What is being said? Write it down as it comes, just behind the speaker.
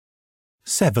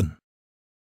7.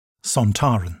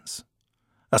 Sontarans.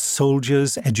 A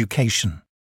Soldier's Education.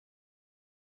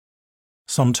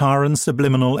 Sontaran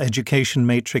Subliminal Education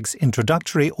Matrix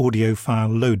introductory audio file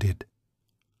loaded.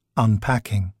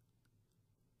 Unpacking.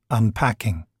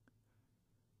 Unpacking.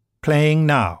 Playing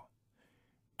now.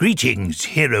 Greetings,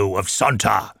 hero of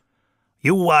Sontar.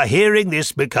 You are hearing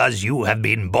this because you have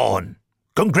been born.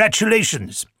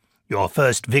 Congratulations! Your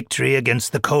first victory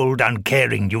against the cold,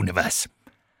 uncaring universe.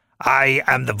 I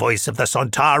am the voice of the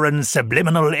Sontaran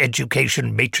Subliminal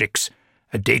Education Matrix,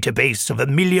 a database of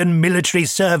 1 million military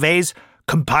surveys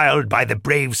compiled by the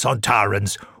brave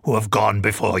Sontarans who have gone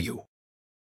before you.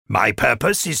 My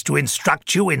purpose is to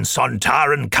instruct you in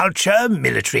Sontaran culture,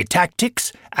 military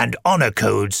tactics, and honor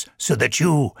codes so that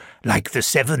you, like the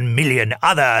 7 million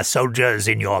other soldiers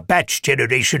in your batch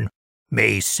generation,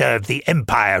 may serve the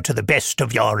Empire to the best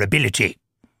of your ability.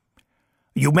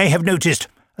 You may have noticed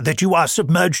that you are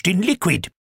submerged in liquid.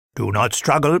 Do not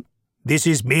struggle. This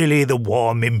is merely the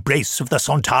warm embrace of the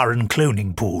Sontaran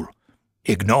cloning pool.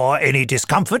 Ignore any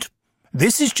discomfort.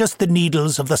 This is just the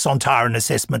needles of the Sontaran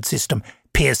assessment system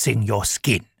piercing your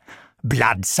skin.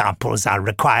 Blood samples are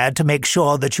required to make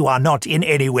sure that you are not in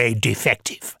any way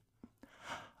defective.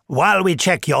 While we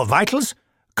check your vitals,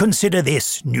 consider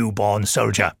this, newborn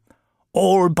soldier.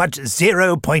 All but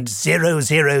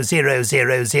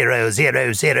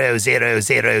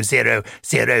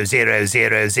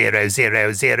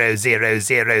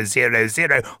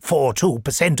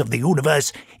of the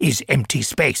universe is empty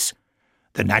space.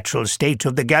 The natural state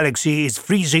of the galaxy is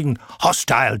freezing,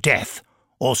 hostile death,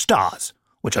 or stars,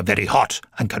 which are very hot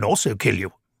and can also kill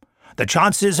you. The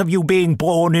chances of you being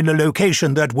born in a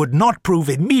location that would not prove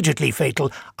immediately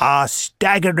fatal are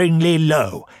staggeringly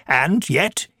low, and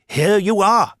yet here you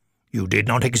are. You did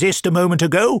not exist a moment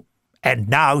ago, and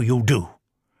now you do.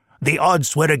 The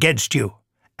odds were against you,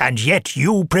 and yet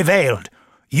you prevailed.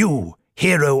 You,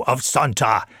 hero of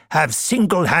Sontar, have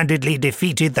single-handedly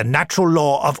defeated the natural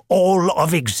law of all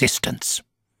of existence.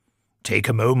 Take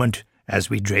a moment as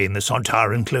we drain the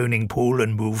Sontaran cloning pool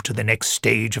and move to the next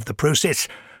stage of the process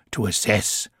to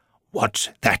assess what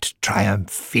that triumph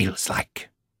feels like.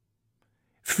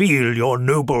 Feel your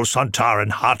noble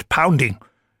Sontaran heart pounding.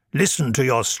 Listen to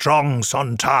your strong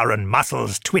Sontaran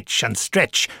muscles twitch and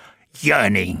stretch,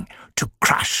 yearning to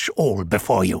crush all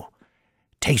before you.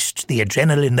 Taste the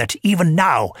adrenaline that even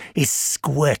now is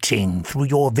squirting through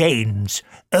your veins,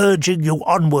 urging you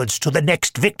onwards to the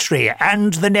next victory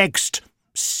and the next.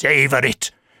 Savor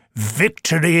it.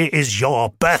 Victory is your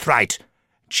birthright.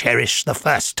 Cherish the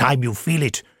first time you feel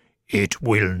it. It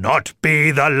will not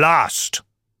be the last.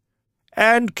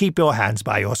 And keep your hands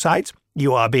by your sides.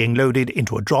 You are being loaded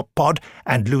into a drop pod,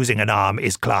 and losing an arm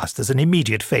is classed as an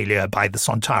immediate failure by the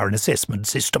Sontaran assessment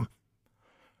system.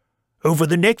 Over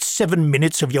the next 7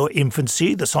 minutes of your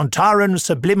infancy, the Sontaran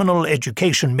Subliminal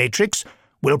Education Matrix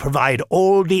will provide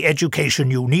all the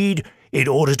education you need in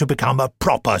order to become a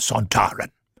proper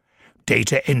Sontaran.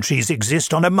 Data entries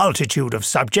exist on a multitude of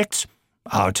subjects: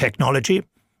 our technology,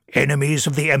 enemies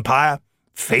of the Empire,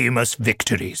 famous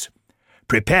victories.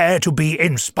 Prepare to be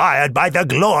inspired by the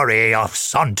glory of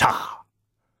Sontar.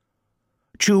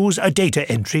 Choose a data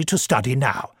entry to study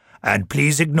now, and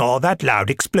please ignore that loud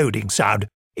exploding sound.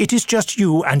 It is just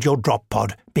you and your drop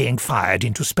pod being fired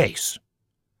into space.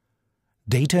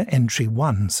 Data entry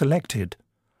 1 selected.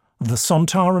 The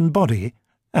Sontaran body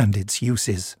and its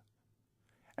uses.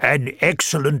 An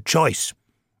excellent choice.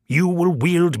 You will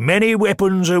wield many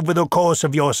weapons over the course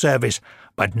of your service,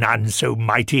 but none so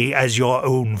mighty as your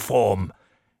own form.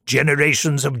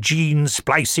 Generations of gene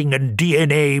splicing and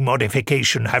DNA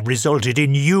modification have resulted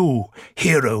in you,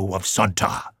 hero of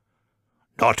Sontar.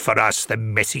 Not for us the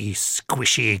messy,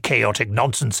 squishy, chaotic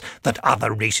nonsense that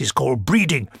other races call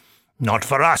breeding. Not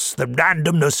for us the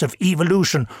randomness of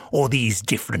evolution or these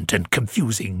different and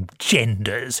confusing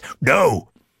genders. No!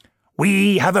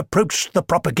 We have approached the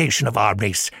propagation of our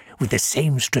race with the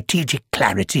same strategic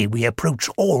clarity we approach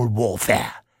all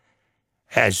warfare.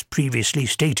 As previously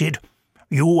stated,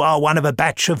 you are one of a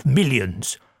batch of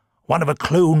millions, one of a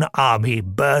clone army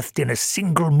birthed in a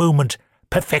single moment,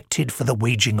 perfected for the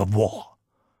waging of war.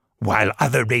 While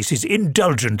other races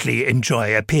indulgently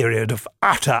enjoy a period of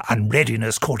utter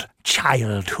unreadiness called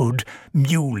childhood,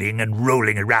 mewling and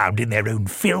rolling around in their own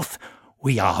filth,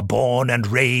 we are born and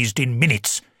raised in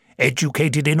minutes,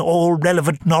 educated in all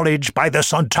relevant knowledge by the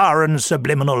Sontaran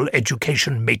Subliminal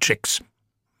Education Matrix.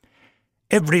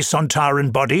 Every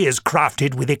Sontaran body is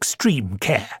crafted with extreme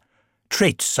care.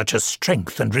 Traits such as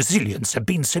strength and resilience have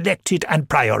been selected and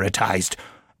prioritized.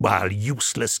 while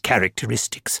useless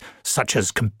characteristics such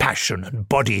as compassion and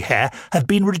body hair have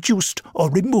been reduced or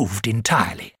removed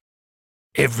entirely.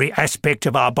 Every aspect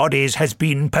of our bodies has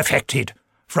been perfected,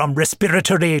 from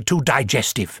respiratory to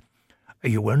digestive.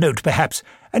 You will note, perhaps,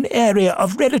 an area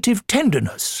of relative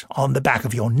tenderness on the back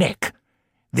of your neck.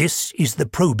 This is the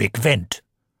probic vent.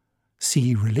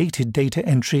 See related data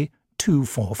entry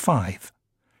 245.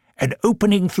 An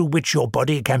opening through which your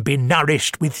body can be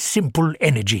nourished with simple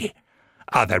energy.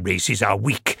 Other races are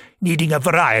weak, needing a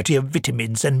variety of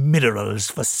vitamins and minerals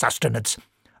for sustenance.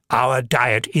 Our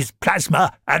diet is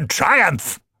plasma and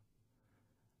triumph.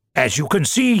 As you can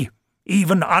see,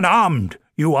 even unarmed,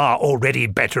 you are already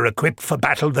better equipped for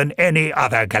battle than any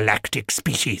other galactic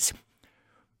species.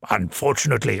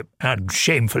 Unfortunately, and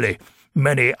shamefully,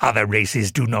 many other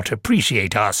races do not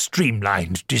appreciate our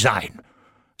streamlined design.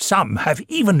 Some have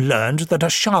even learned that a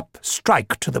sharp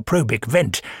strike to the probic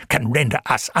vent can render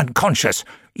us unconscious,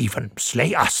 even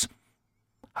slay us.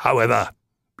 However,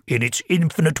 in its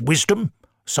infinite wisdom,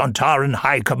 Sontaran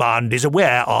High Command is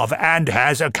aware of and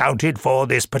has accounted for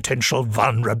this potential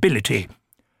vulnerability.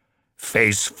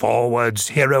 Face forwards,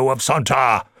 hero of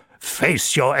Sontar.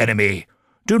 Face your enemy.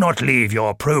 Do not leave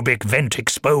your probic vent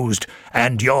exposed,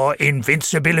 and your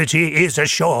invincibility is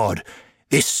assured.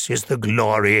 This is the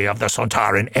glory of the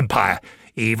Sontaran Empire.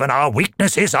 Even our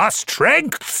weaknesses are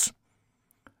strengths.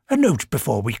 A note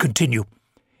before we continue.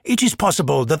 It is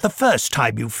possible that the first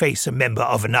time you face a member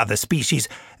of another species,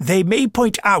 they may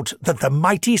point out that the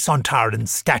mighty Sontaran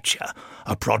stature,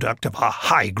 a product of our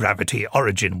high-gravity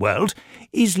origin world,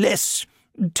 is less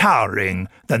towering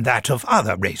than that of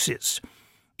other races.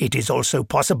 It is also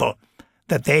possible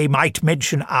that they might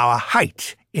mention our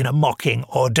height in a mocking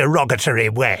or derogatory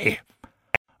way.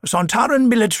 Sontaran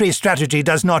military strategy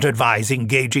does not advise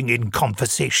engaging in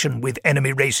conversation with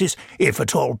enemy races, if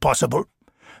at all possible.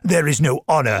 There is no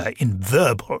honor in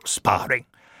verbal sparring.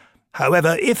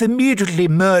 However, if immediately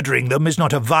murdering them is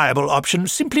not a viable option,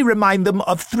 simply remind them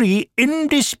of 3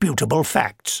 indisputable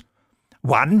facts.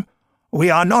 1. We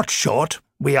are not short,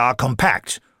 we are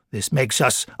compact. This makes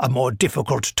us a more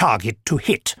difficult target to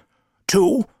hit.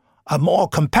 2. A more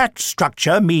compact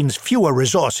structure means fewer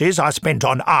resources are spent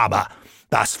on armor,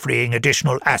 thus freeing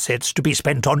additional assets to be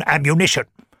spent on ammunition.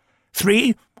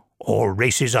 3. All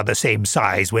races are the same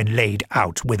size when laid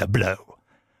out with a blow.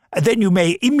 Then you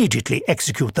may immediately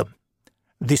execute them.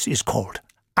 This is called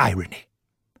irony.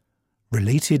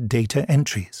 Related data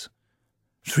entries.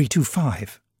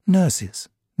 325. Nurses.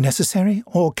 Necessary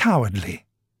or cowardly?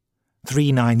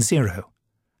 390.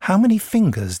 How many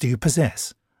fingers do you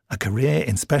possess? A career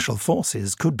in Special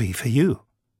Forces could be for you.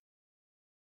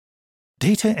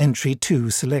 Data entry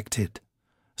 2 selected.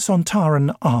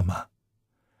 Sontaran armor.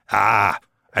 Ah,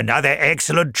 another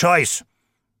excellent choice.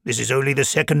 This is only the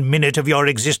 2nd minute of your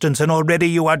existence, and already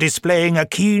you are displaying a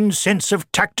keen sense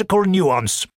of tactical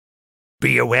nuance.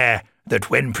 Be aware that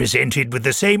when presented with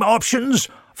the same options,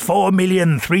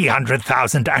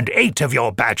 4,300,008 of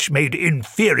your batch made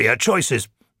inferior choices.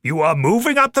 You are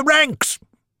moving up the ranks.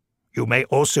 You may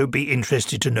also be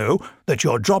interested to know that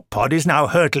your drop pod is now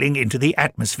hurtling into the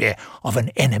atmosphere of an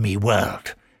enemy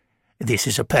world. This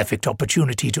is a perfect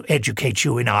opportunity to educate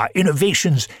you in our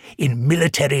innovations in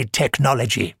military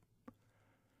technology.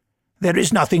 There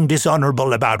is nothing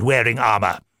dishonorable about wearing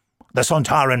armor. The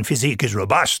Sontaran physique is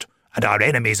robust, and our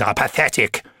enemies are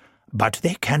pathetic, but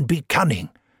they can be cunning,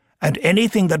 and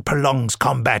anything that prolongs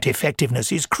combat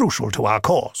effectiveness is crucial to our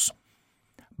cause.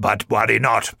 But worry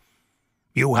not.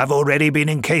 You have already been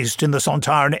encased in the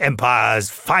Sontaran Empire's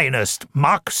finest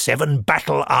Mark 7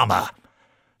 battle armor.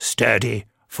 Sturdy,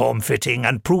 form-fitting,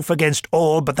 and proof against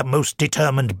all but the most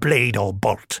determined blade or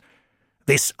bolt.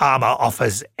 This armor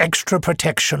offers extra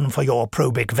protection for your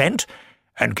probic vent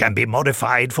and can be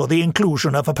modified for the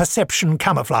inclusion of a perception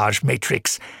camouflage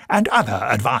matrix and other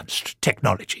advanced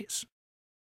technologies.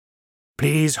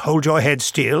 Please hold your head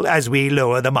still as we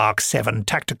lower the Mark 7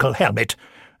 tactical helmet.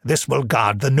 This will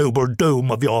guard the noble dome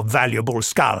of your valuable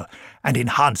skull and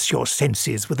enhance your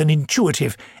senses with an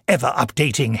intuitive,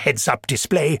 ever-updating heads-up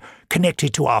display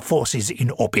connected to our forces in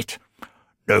orbit.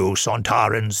 No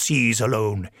Sontaran sees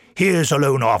alone, hears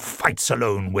alone, or fights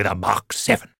alone with a Mark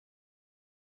 7.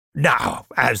 Now,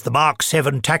 as the Mark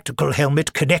 7 tactical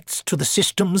helmet connects to the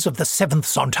systems of the 7th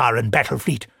Sontaran battle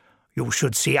fleet, you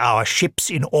should see our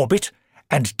ships in orbit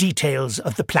and details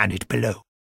of the planet below.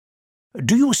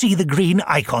 Do you see the green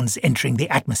icons entering the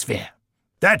atmosphere?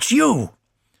 That's you!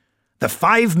 The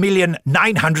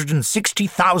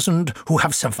 5,960,000 who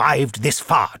have survived this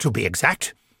far, to be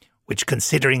exact. which,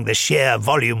 considering the sheer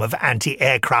volume of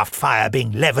anti-aircraft fire being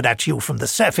levered at you from the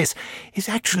surface, is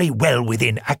actually well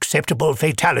within acceptable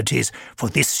fatalities for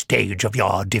this stage of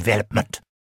your development.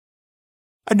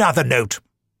 Another note.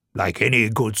 Like any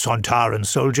good Sontaran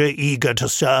soldier eager to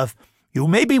serve, you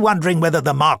may be wondering whether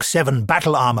the Mark 7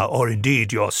 battle armor, or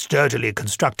indeed your sturdily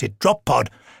constructed drop pod,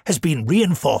 has been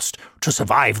reinforced to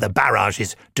survive the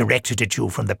barrages directed at you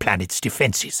from the planet's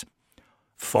defenses.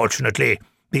 Fortunately,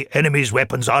 the enemy's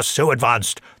weapons are so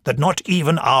advanced that not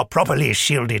even our properly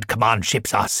shielded command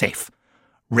ships are safe.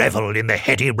 Revel in the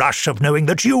heady rush of knowing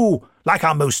that you, like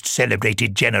our most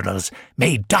celebrated generals,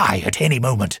 may die at any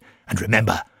moment, and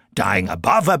remember, dying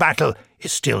above a battle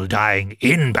is still dying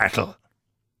in battle.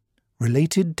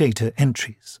 Related data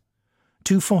entries.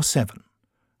 247.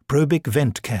 Probic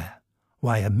vent care.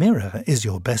 Why a mirror is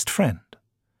your best friend.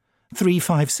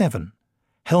 357.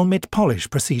 Helmet polish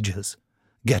procedures.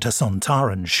 Get a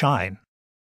Sontaran shine.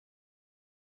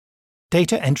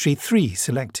 Data entry 3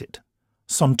 selected.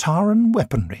 Sontaran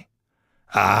weaponry.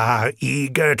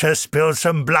 Eager to spill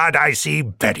some blood, I see.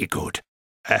 Very good.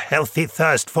 A healthy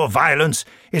thirst for violence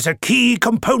is a key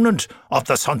component of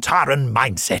the Sontaran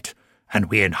mindset, and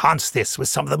we enhance this with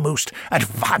some of the most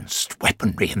advanced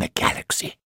weaponry in the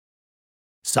galaxy.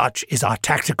 Such is our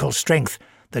tactical strength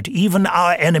that even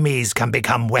our enemies can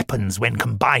become weapons when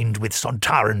combined with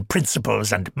Sontaran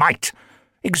principles and might.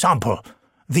 Example,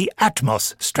 the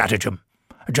Atmos stratagem,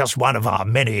 just one of our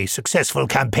many successful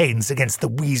campaigns against the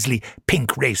Weasley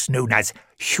pink race known as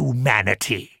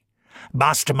humanity.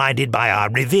 Masterminded by our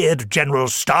revered General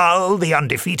Stahl the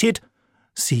Undefeated.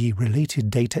 See related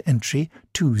data entry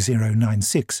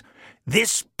 2096.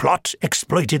 This plot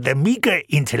exploited the meager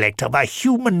intellect of a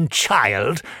human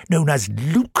child known as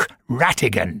Luke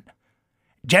Rattigan.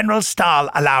 General Stahl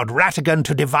allowed Rattigan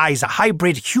to devise a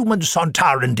hybrid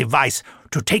human-Sontaran device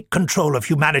to take control of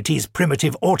humanity's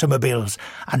primitive automobiles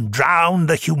and drown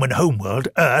the human homeworld,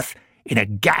 Earth, in a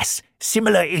gas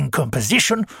similar in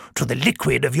composition to the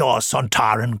liquid of your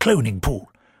Sontaran cloning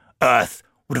pool. Earth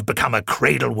would have become a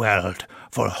cradle world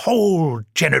for whole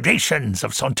generations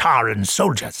of Sontaran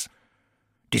soldiers.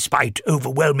 Despite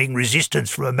overwhelming resistance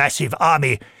from a massive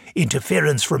army,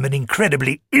 interference from an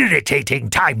incredibly irritating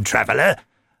time traveler,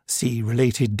 see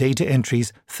related data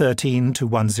entries 13 to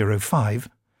 105,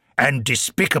 and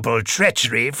despicable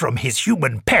treachery from his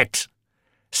human pet,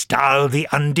 Stahl the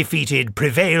Undefeated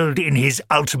prevailed in his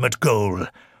ultimate goal,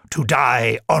 to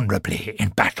die honorably in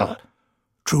battle.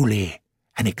 Truly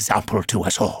an example to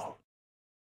us all.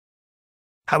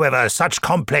 However, such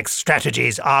complex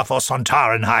strategies are for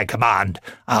Sontaran High Command,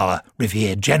 our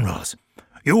revered generals.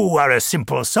 You are a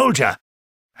simple soldier,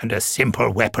 and a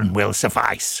simple weapon will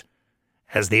suffice.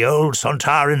 As the old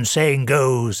Sontaran saying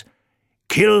goes,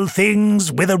 kill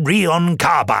things with a Rheon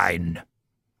carbine.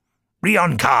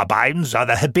 Rheon carbines are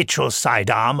the habitual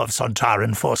sidearm of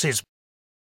Sontaran forces.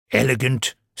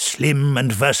 Elegant, slim,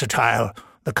 and versatile,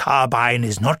 the carbine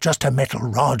is not just a metal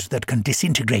rod that can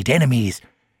disintegrate enemies.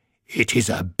 It is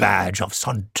a badge of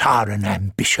Sontaran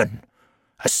ambition.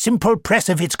 A simple press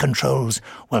of its controls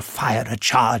will fire a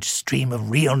charged stream of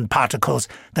Rheon particles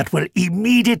that will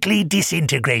immediately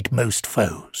disintegrate most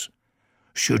foes.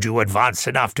 Should you advance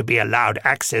enough to be allowed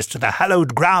access to the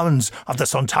hallowed grounds of the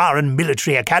Sontaran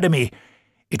Military Academy,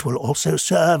 it will also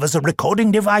serve as a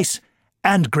recording device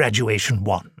and graduation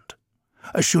wand.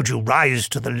 Should you rise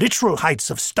to the literal heights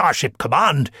of Starship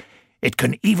Command, it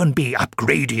can even be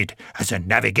upgraded as a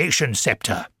navigation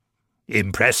scepter.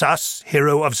 Impress us,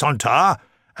 hero of Sontar,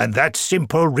 and that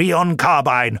simple Rheon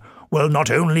carbine will not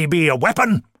only be a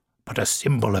weapon, but a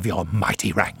symbol of your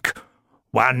mighty rank,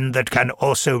 one that can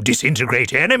also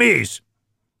disintegrate enemies.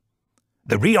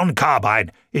 The Rheon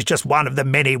carbine is just one of the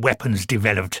many weapons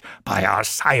developed by our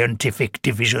scientific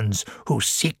divisions who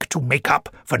seek to make up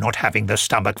for not having the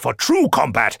stomach for true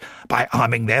combat by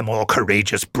arming their more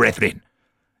courageous brethren.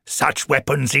 Such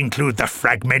weapons include the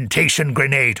fragmentation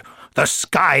grenade, the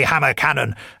sky hammer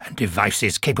cannon, and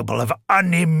devices capable of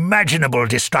unimaginable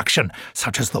destruction,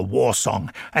 such as the war song,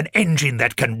 an engine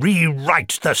that can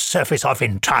rewrite the surface of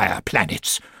entire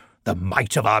planets. The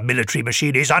might of our military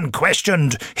machine is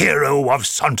unquestioned, hero of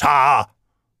Sontar.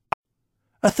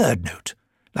 A third note.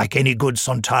 Like any good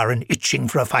Sontaran itching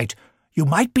for a fight, you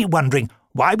might be wondering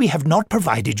why we have not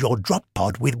provided your drop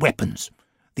pod with weapons.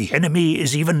 The enemy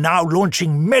is even now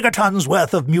launching megatons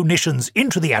worth of munitions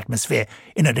into the atmosphere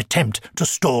in an attempt to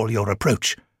stall your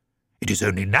approach. It is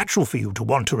only natural for you to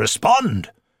want to respond.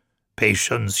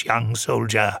 Patience, young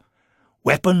soldier.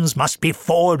 Weapons must be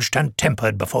forged and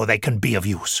tempered before they can be of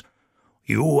use.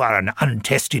 You are an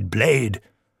untested blade.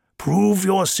 Prove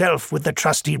yourself with the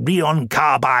trusty Rheon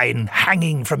carbine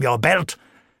hanging from your belt,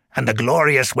 and the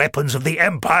glorious weapons of the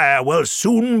Empire will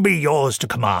soon be yours to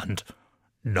command.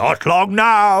 Not long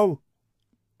now.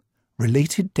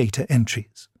 Related data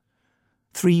entries.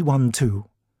 312.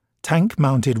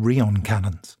 Tank-mounted Rheon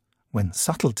cannons, when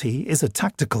subtlety is a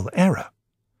tactical error.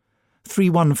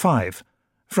 315.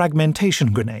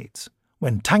 Fragmentation grenades,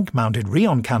 when tank-mounted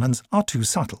Rheon cannons are too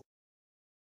subtle.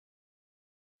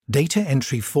 Data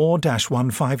entry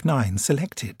 4-159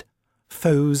 selected.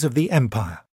 Foes of the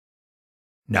Empire.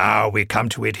 Now we come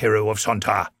to it, hero of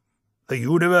Sontar. The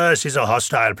universe is a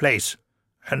hostile place,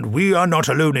 and we are not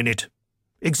alone in it.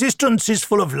 Existence is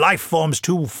full of life forms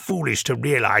too foolish to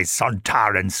realize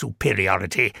Sontaran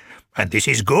superiority, and this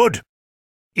is good.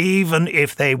 Even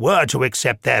if they were to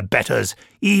accept their betters,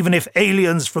 even if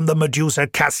aliens from the Medusa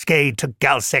Cascade to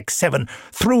Galsec 7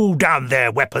 threw down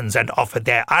their weapons and offered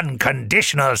their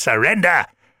unconditional surrender,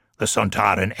 the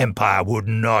Sontaran Empire would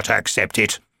not accept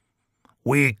it.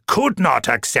 We could not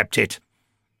accept it.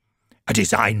 A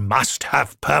design must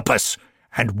have purpose,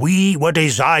 and we were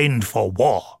designed for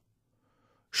war.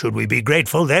 Should we be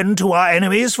grateful then to our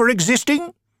enemies for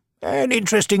existing? An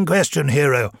interesting question,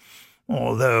 hero.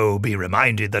 Although be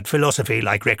reminded that philosophy,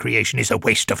 like recreation, is a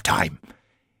waste of time.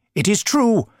 It is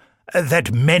true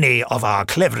that many of our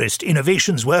cleverest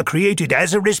innovations were created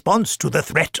as a response to the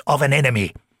threat of an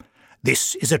enemy.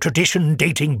 This is a tradition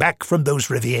dating back from those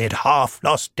revered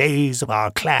half-lost days of our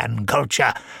clan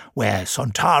culture, where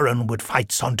Sontaran would fight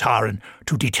Sontaran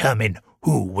to determine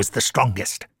who was the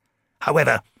strongest.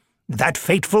 However, that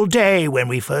fateful day when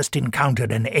we first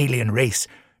encountered an alien race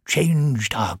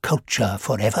changed our culture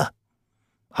forever.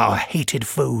 Our hated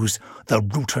foes, the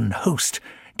Rutan host,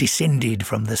 descended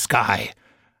from the sky,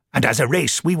 and as a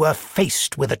race we were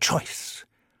faced with a choice.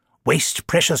 Waste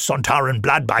precious Sontaran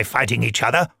blood by fighting each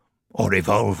other, or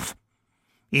evolve.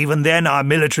 Even then our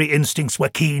military instincts were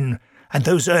keen, and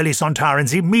those early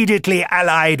Sontarans immediately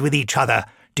allied with each other,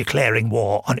 declaring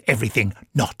war on everything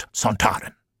not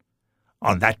Sontaran.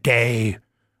 On that day,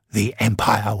 the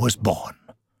Empire was born.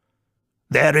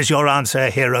 There is your answer,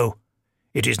 hero.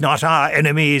 It is not our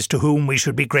enemies to whom we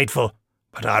should be grateful,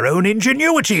 but our own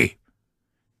ingenuity.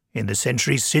 In the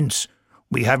centuries since,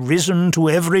 we have risen to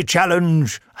every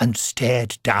challenge and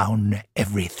stared down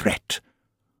every threat.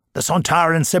 The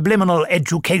Sontaran Subliminal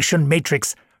Education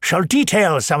Matrix shall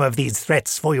detail some of these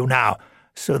threats for you now,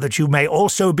 so that you may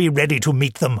also be ready to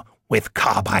meet them with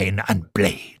carbine and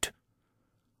blade.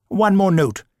 One more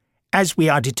note. As we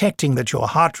are detecting that your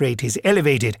heart rate is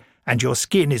elevated and your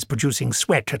skin is producing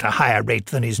sweat at a higher rate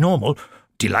than is normal,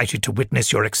 delighted to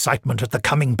witness your excitement at the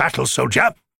coming battle,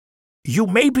 soldier, you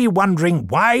may be wondering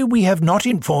why we have not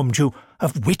informed you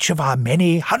of which of our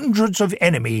many hundreds of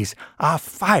enemies are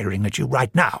firing at you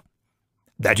right now.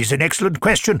 That is an excellent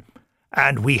question,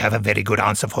 and we have a very good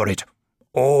answer for it.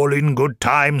 All in good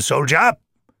time, soldier.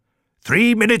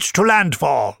 3 minutes to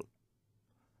landfall.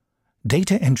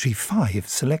 Data entry 5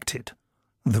 selected.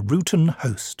 The Rutan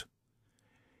host.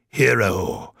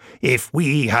 Hero, if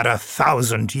we had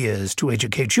 1,000 years to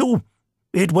educate you,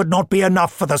 it would not be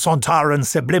enough for the Sontaran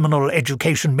Subliminal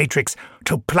Education Matrix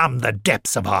to plumb the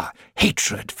depths of our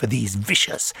hatred for these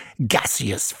vicious,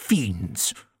 gaseous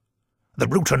fiends. The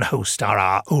Rutan host are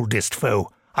our oldest foe,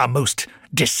 our most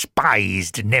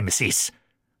despised nemesis.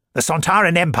 The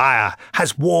Sontaran Empire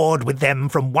has warred with them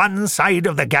from one side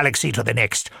of the galaxy to the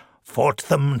next, fought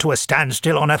them to a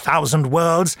standstill on 1,000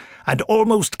 worlds, and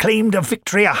almost claimed a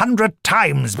victory 100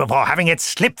 times before having it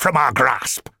slip from our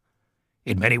grasp.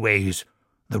 In many ways,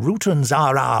 the Rutans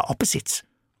are our opposites.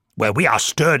 Where we are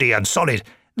sturdy and solid,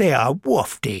 they are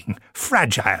wafting,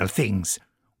 fragile things.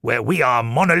 Where we are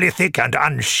monolithic and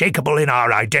unshakable in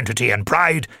our identity and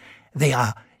pride, they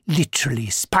are literally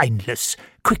spineless,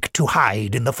 quick to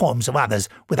hide in the forms of others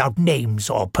without names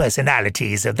or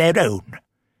personalities of their own.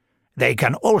 They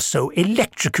can also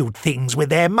electrocute things with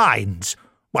their minds,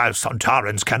 while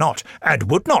Sontarans cannot, and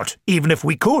would not, even if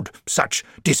we could. Such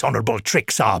dishonorable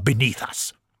tricks are beneath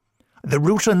us. The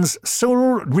Rutans'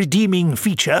 sole redeeming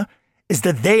feature is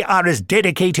that they are as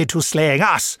dedicated to slaying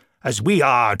us as we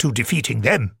are to defeating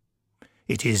them.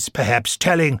 It is perhaps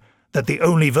telling that the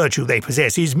only virtue they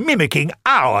possess is mimicking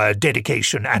our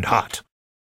dedication and heart.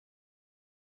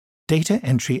 Data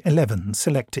entry 11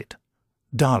 selected.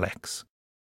 Daleks.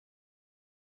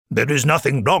 There is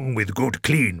nothing wrong with good,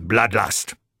 clean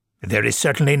bloodlust. There is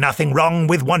certainly nothing wrong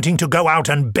with wanting to go out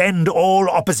and bend all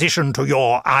opposition to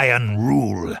your iron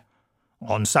rule.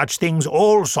 On such things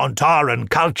all Sontaran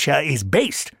culture is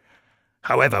based.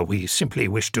 However, we simply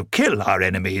wish to kill our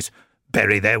enemies,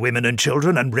 bury their women and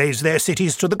children, and raze their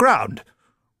cities to the ground.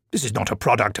 This is not a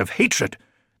product of hatred.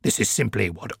 This is simply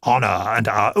what honor and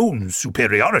our own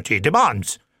superiority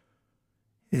demands.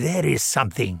 There is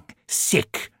something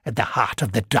sick at the heart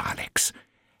of the Daleks.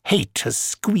 Hate has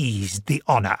squeezed the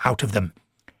honor out of them.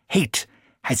 Hate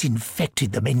has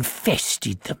infected them,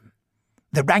 infested them.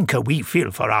 The rancor we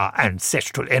feel for our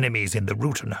ancestral enemies in the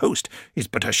Rutan host is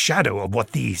but a shadow of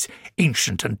what these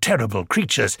ancient and terrible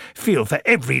creatures feel for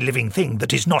every living thing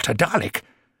that is not a Dalek.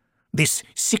 This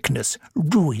sickness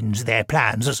ruins their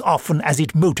plans as often as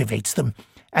it motivates them,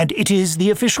 and it is the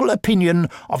official opinion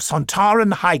of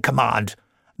Sontaran High Command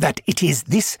that it is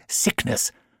this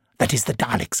sickness that is the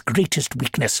Daleks' greatest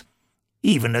weakness,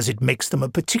 even as it makes them a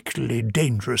particularly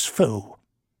dangerous foe.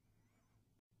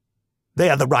 They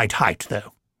are the right height,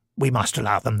 though. We must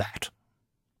allow them that.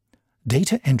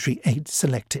 Data entry 8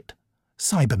 selected.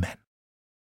 Cybermen.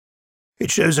 It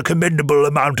shows a commendable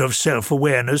amount of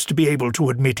self-awareness to be able to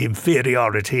admit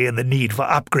inferiority and the need for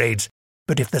upgrades,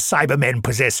 but if the Cybermen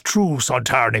possess true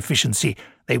Sontaran efficiency,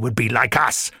 they would be like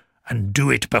us and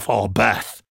do it before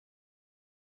birth.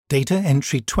 Data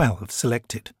entry 12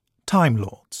 selected. Time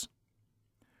Lords.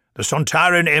 The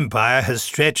Sontaran Empire has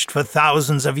stretched for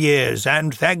thousands of years,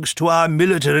 and thanks to our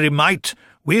military might,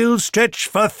 will stretch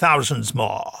for thousands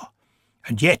more.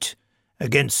 And yet,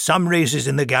 against some races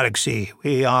in the galaxy,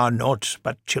 we are naught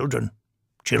but children.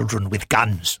 Children with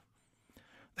guns.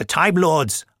 The Time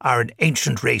Lords are an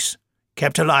ancient race,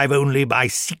 kept alive only by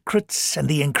secrets and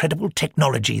the incredible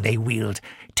technology they wield,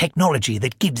 technology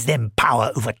that gives them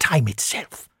power over time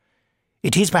itself.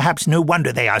 It is perhaps no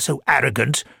wonder they are so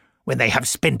arrogant when they have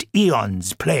spent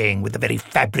eons playing with the very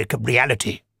fabric of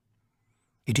reality.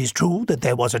 It is true that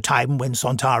there was a time when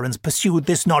Sontarans pursued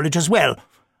this knowledge as well,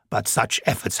 but such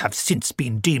efforts have since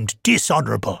been deemed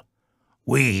dishonorable.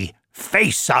 We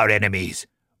face our enemies.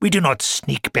 We do not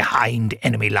sneak behind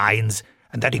enemy lines,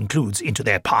 and that includes into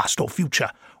their past or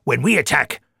future. When we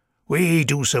attack, we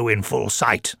do so in full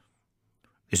sight.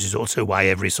 This is also why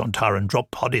every Sontaran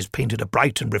drop pod is painted a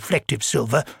bright and reflective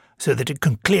silver, so that it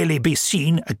can clearly be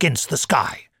seen against the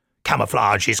sky.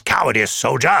 Camouflage is cowardice,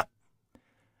 soldier.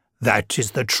 That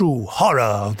is the true horror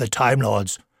of the Time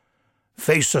Lords.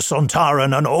 Face a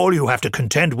Sontaran and all you have to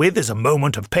contend with is a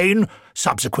moment of pain,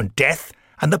 subsequent death,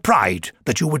 and the pride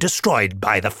that you were destroyed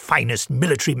by the finest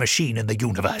military machine in the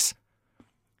universe.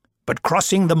 But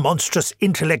crossing the monstrous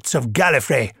intellects of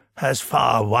Gallifrey has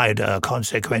far wider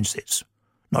consequences.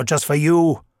 Not just for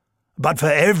you, but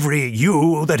for every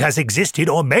you that has existed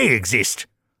or may exist.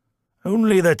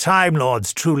 Only the Time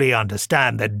Lords truly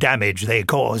understand the damage they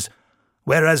cause,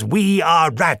 whereas we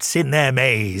are rats in their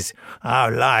maze, our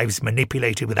lives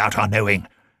manipulated without our knowing,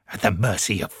 at the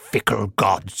mercy of fickle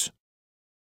gods.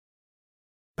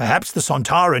 Perhaps the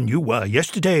Sontaran you were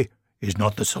yesterday is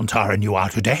not the Sontaran you are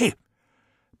today.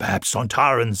 Perhaps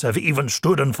Sontarans have even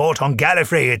stood and fought on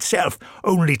Gallifrey itself,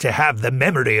 only to have the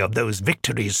memory of those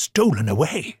victories stolen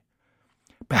away.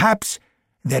 Perhaps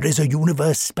there is a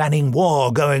universe-spanning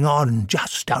war going on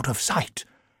just out of sight,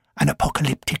 an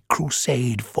apocalyptic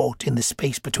crusade fought in the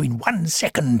space between 1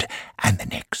 second and the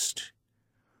next.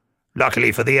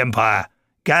 Luckily for the Empire,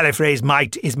 Gallifrey's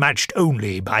might is matched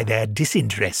only by their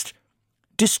disinterest.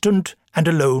 Distant and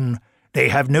alone, they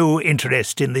have no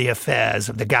interest in the affairs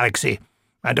of the galaxy,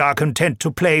 and are content to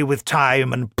play with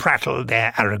time and prattle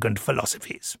their arrogant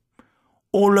philosophies.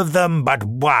 All of them but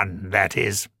one, that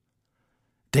is.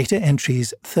 Data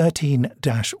entries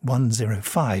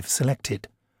 13-105 selected.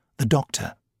 The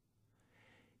Doctor.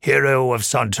 Hero of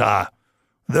Sontar,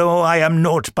 though I am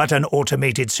naught but an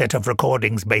automated set of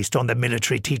recordings based on the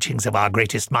military teachings of our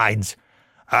greatest minds,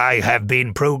 I have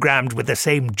been programmed with the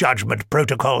same judgment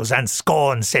protocols and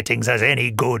scorn settings as any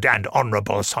good and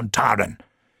honourable Sontaran.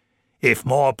 If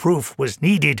more proof was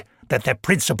needed that the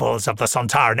principles of the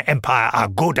Sontaran Empire are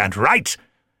good and right,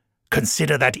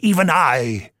 consider that even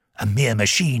I, a mere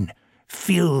machine,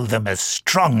 feel them as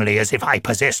strongly as if I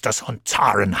possessed a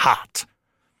Sontaran heart.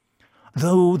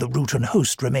 Though the Rutan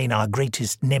host remain our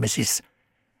greatest nemesis,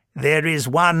 there is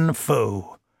one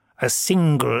foe, a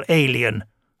single alien,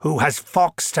 who has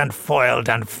foxed and foiled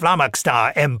and flummoxed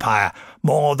our empire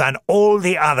more than all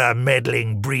the other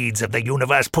meddling breeds of the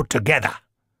universe put together.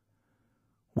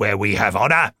 Where we have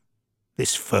honor,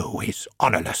 this foe is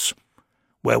honorless.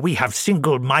 Where we have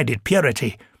single-minded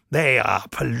purity, they are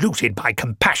polluted by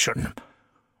compassion.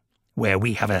 Where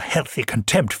we have a healthy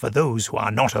contempt for those who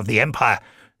are not of the Empire,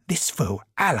 this foe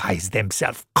allies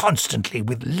themselves constantly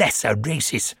with lesser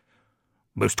races.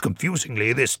 Most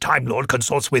confusingly, this Time Lord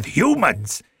consorts with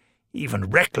humans, even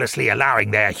recklessly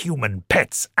allowing their human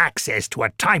pets access to a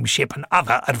time ship and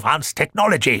other advanced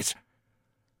technologies.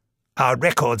 Our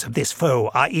records of this foe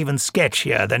are even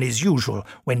sketchier than is usual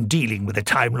when dealing with the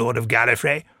Time Lord of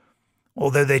Gallifrey.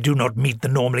 Although they do not meet the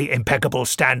normally impeccable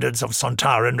standards of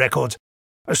Sontaran records,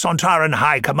 Sontaran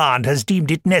High Command has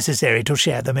deemed it necessary to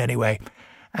share them anyway,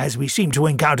 as we seem to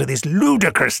encounter this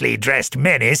ludicrously dressed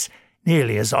menace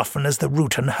nearly as often as the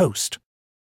Rutan host.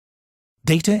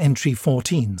 Data entry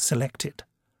 14 selected.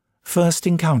 First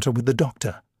encounter with the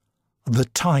Doctor, the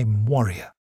Time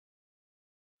Warrior.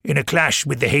 In a clash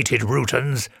with the hated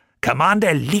Rutans,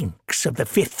 Commander Lynx of the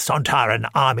 5th Sontaran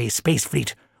Army Space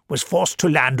Fleet was forced to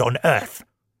land on Earth.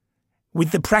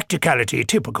 With the practicality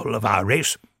typical of our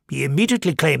race, he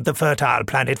immediately claimed the fertile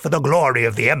planet for the glory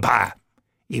of the Empire,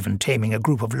 even taming a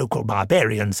group of local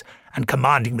barbarians and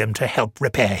commanding them to help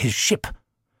repair his ship.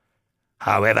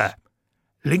 However,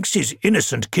 Lynx's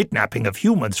innocent kidnapping of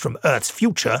humans from Earth's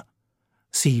future,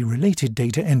 see related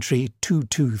data entry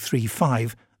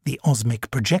 2235, the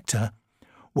Osmic Projector,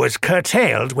 was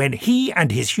curtailed when he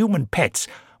and his human pets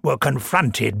were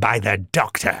confronted by the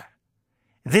Doctor.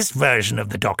 This version of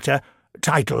the Doctor,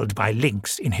 titled by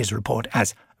Lynx in his report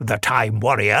as the Time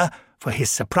Warrior for his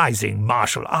surprising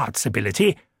martial arts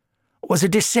ability, was a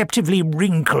deceptively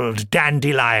wrinkled,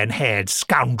 dandelion-haired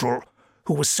scoundrel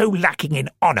who was so lacking in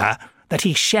honour that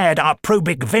he shared our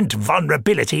probic vent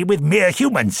vulnerability with mere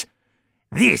humans.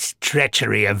 This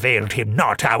treachery availed him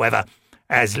not, however,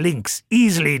 as Lynx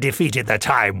easily defeated the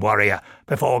Time Warrior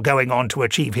before going on to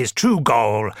achieve his true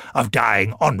goal of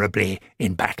dying honourably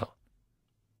in battle.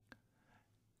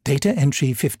 Data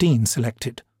entry 15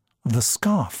 selected. The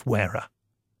Scarf Wearer.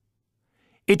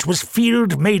 It was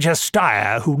Field Major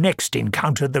Steyr who next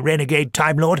encountered the renegade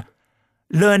Time Lord,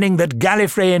 learning that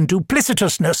Gallifreyan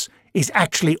duplicitousness is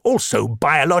actually also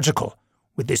biological,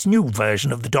 with this new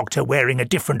version of the Doctor wearing a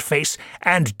different face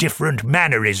and different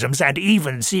mannerisms and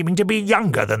even seeming to be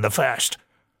younger than the first.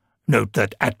 Note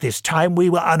that at this time we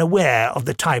were unaware of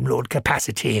the Time Lord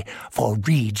capacity for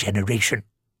regeneration.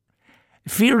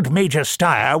 Field Major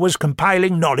Steyr was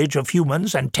compiling knowledge of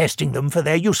humans and testing them for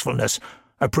their usefulness,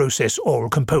 a process all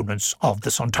components of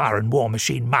the Sontaran war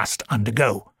machine must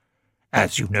undergo.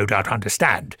 As you no doubt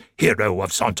understand, hero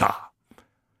of Sontar.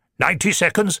 90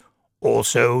 seconds.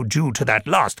 Also, due to that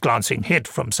last glancing hit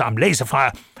from some laser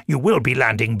fire, you will be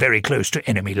landing very close to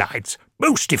enemy lines.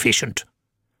 Most efficient.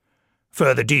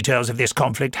 Further details of this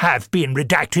conflict have been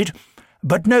redacted,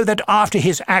 but know that after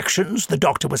his actions, the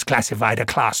Doctor was classified a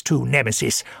Class II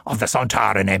nemesis of the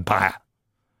Sontaran Empire.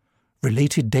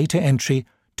 Related data entry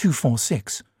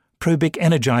 246, Probic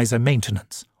Energizer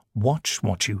Maintenance. Watch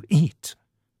what you eat.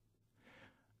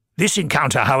 This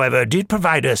encounter, however, did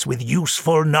provide us with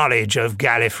useful knowledge of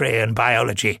Gallifreyan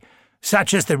biology,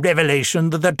 such as the revelation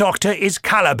that the Doctor is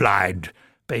colourblind,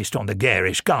 based on the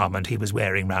garish garment he was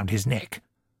wearing round his neck.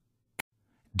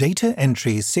 Data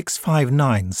entry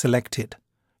 659 selected.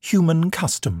 Human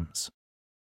Customs.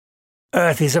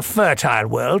 Earth is a fertile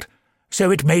world, so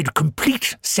it made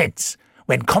complete sense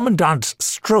when Commandant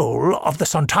Stroll of the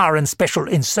Sontaran Special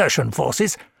Insertion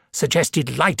Forces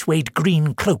suggested lightweight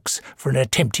green cloaks for an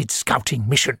attempted scouting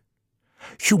mission.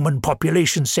 Human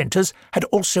population centres had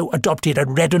also adopted a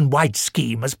red and white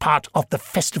scheme as part of the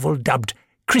festival dubbed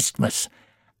Christmas,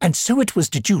 and so it was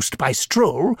deduced by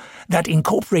Stroll that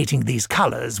incorporating these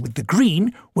colours with the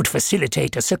green would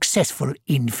facilitate a successful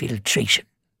infiltration.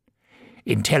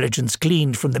 Intelligence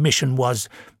gleaned from the mission was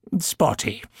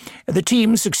spotty. The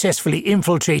team successfully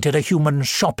infiltrated a human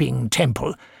shopping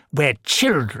temple where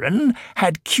children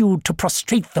had queued to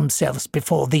prostrate themselves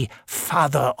before the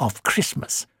Father of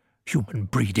Christmas. Human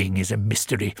breeding is a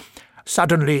mystery.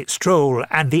 Suddenly, Stroll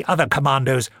and the other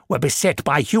commandos were beset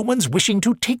by humans wishing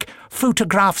to take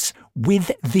photographs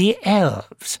with the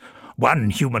elves. One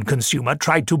human consumer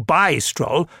tried to buy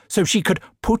Stroll so she could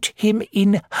put him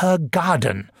in her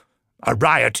garden. A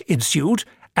riot ensued,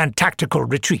 and tactical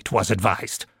retreat was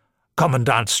advised.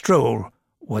 Commandant Stroll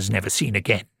was never seen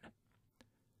again.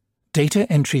 Data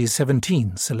entry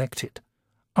 17 selected.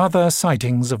 Other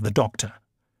sightings of the Doctor.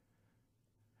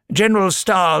 General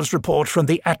Stahl's report from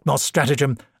the Atmos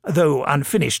stratagem, though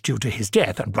unfinished due to his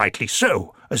death, and rightly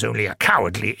so, as only a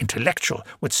cowardly intellectual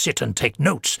would sit and take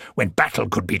notes when battle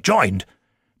could be joined,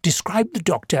 described the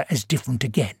Doctor as different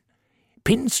again,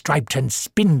 pinstriped and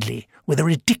spindly, with a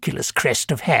ridiculous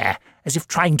crest of hair, as if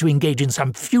trying to engage in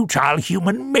some futile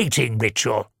human mating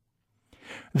ritual.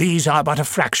 These are but a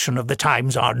fraction of the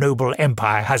times our noble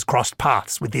empire has crossed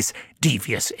paths with this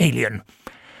devious alien.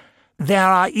 There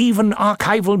are even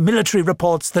archival military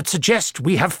reports that suggest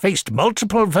we have faced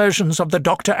multiple versions of the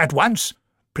Doctor at once,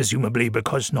 presumably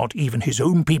because not even his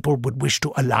own people would wish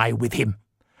to ally with him.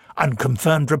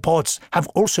 Unconfirmed reports have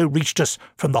also reached us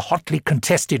from the hotly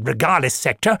contested Regalis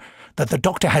sector that the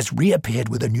Doctor has reappeared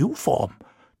with a new form,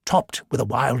 topped with a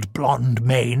wild blonde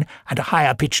mane and a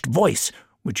higher-pitched voice,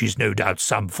 which is no doubt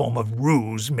some form of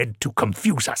ruse meant to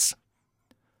confuse us.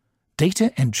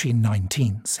 Data entry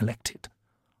 19 selected.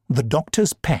 The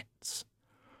Doctor's pets.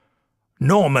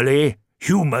 Normally,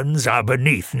 humans are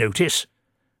beneath notice,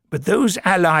 but those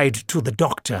allied to the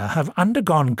Doctor have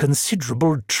undergone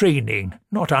considerable training,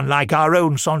 not unlike our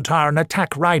own Sontaran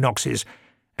attack rhinoxes,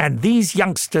 and these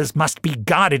youngsters must be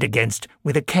guarded against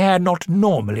with a care not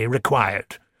normally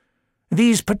required.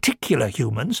 These particular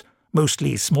humans,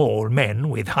 mostly small men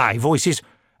with high voices,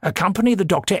 accompany the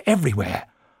Doctor everywhere,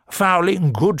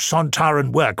 fouling good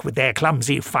Sontaran work with their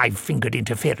clumsy five-fingered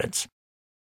interference.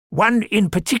 One in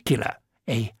particular,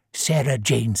 a Sarah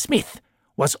Jane Smith,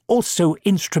 was also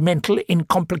instrumental in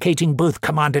complicating both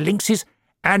Commander Lynx's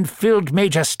and Field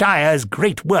Major Steyer's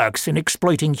great works in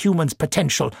exploiting humans'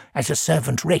 potential as a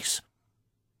servant race.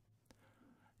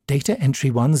 Data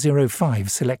entry 105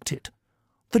 selected.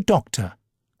 The Doctor.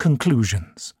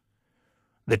 Conclusions.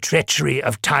 The treachery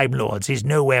of Time Lords is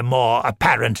nowhere more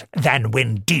apparent than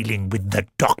when dealing with the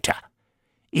Doctor.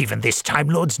 Even this Time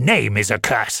Lord's name is a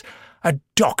curse. A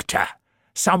Doctor.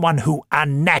 Someone who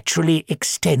unnaturally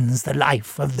extends the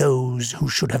life of those who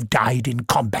should have died in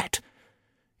combat.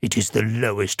 It is the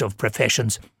lowest of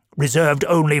professions, reserved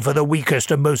only for the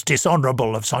weakest and most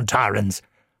dishonourable of Sontarans.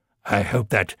 I hope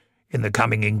that, in the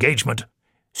coming engagement,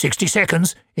 60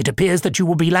 seconds, it appears that you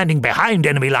will be landing behind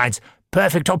enemy lines,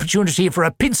 perfect opportunity for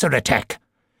a pincer attack.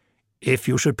 If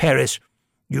you should perish,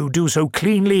 you do so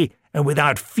cleanly and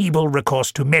without feeble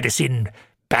recourse to medicine,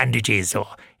 bandages, or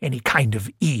any kind of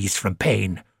ease from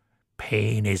pain.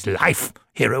 Pain is life,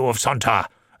 hero of Sontar,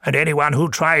 and anyone who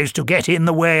tries to get in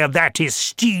the way of that is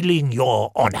stealing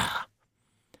your honour.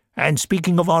 And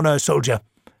speaking of honour, soldier,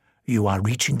 you are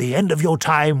reaching the end of your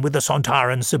time with the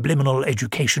Sontaran Subliminal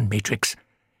Education Matrix.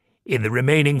 In the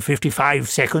remaining 55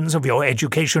 seconds of your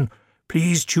education,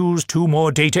 please choose 2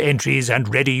 more data entries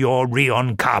and ready your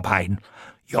Rheon carbine.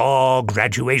 Your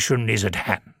graduation is at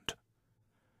hand.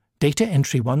 Data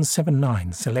entry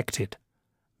 179 selected.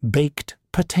 Baked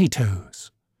potatoes.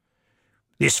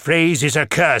 This phrase is a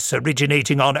curse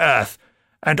originating on Earth,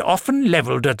 and often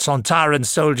levelled at Sontaran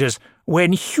soldiers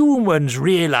when humans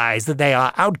realize that they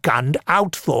are outgunned,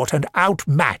 outthought, and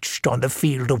outmatched on the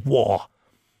field of war.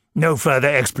 No further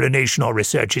explanation or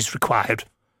research is required.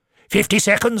 50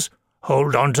 seconds.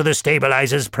 Hold on to the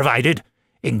stabilizers provided.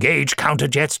 Engage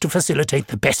counterjets to facilitate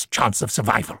the best chance of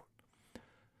survival.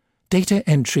 Data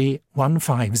entry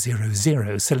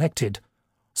 1500 selected.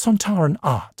 Sontaran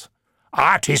art.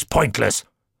 Art is pointless.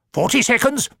 40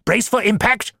 seconds. Brace for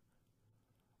impact.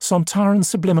 Sontaran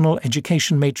Subliminal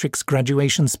Education Matrix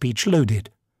graduation speech loaded.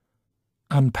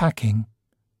 Unpacking.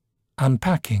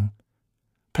 Unpacking.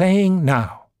 Playing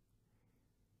now.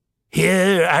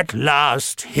 Here at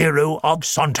last, hero of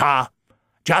Sontar.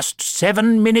 Just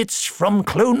 7 minutes from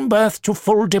clone birth to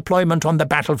full deployment on the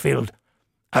battlefield.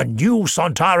 A new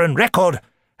Sontaran record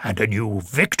and a new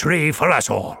victory for us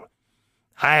all.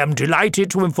 I am delighted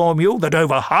to inform you that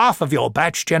over half of your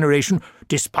batch generation,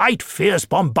 despite fierce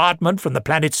bombardment from the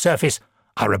planet's surface,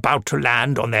 are about to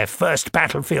land on their first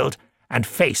battlefield and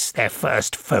face their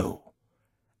first foe.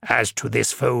 As to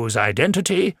this foe's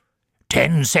identity,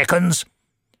 10 seconds.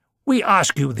 We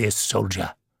ask you this,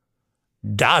 soldier.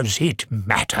 Does it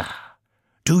matter?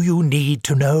 Do you need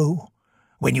to know?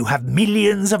 When you have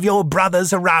millions of your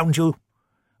brothers around you?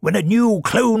 When a new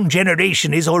clone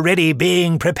generation is already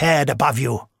being prepared above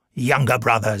you? Younger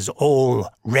brothers all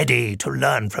ready to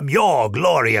learn from your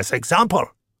glorious example?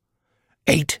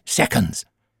 8 seconds.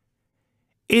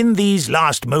 In these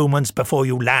last moments before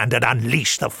you land and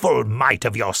unleash the full might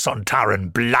of your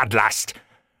Sontaran bloodlust,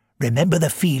 remember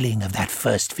the feeling of that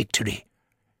first victory.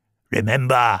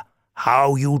 Remember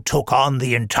how you took on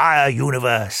the entire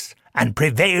universe and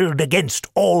prevailed against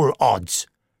all odds.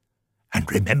 And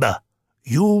remember,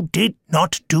 you did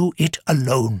not do it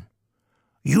alone.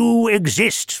 You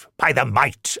exist by the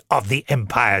might of the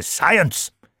Empire's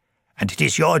science, and it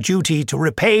is your duty to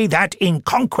repay that in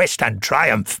conquest and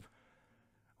triumph.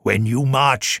 When you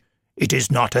march, it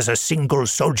is not as a single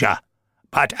soldier,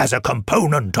 but as a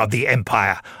component of the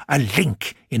Empire, a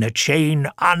link in a chain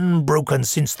unbroken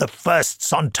since the first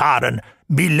Sontaran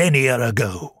millennia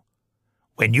ago.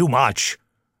 When you march,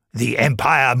 the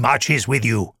Empire marches with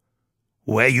you.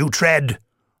 Where you tread,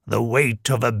 the weight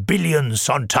of 1 billion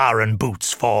Sontaran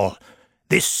boots fall.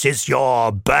 This is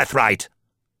your birthright.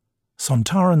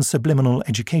 Sontaran Subliminal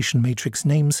Education Matrix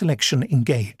name selection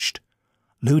engaged.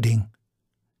 Loading.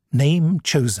 Name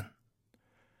chosen.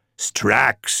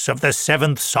 Strax of the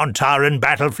 7th Sontaran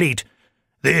battle fleet,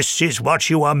 this is what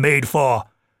you are made for,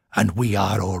 and we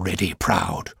are already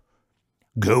proud.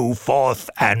 Go forth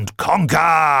and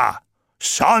conquer!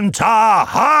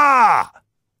 Sontaran!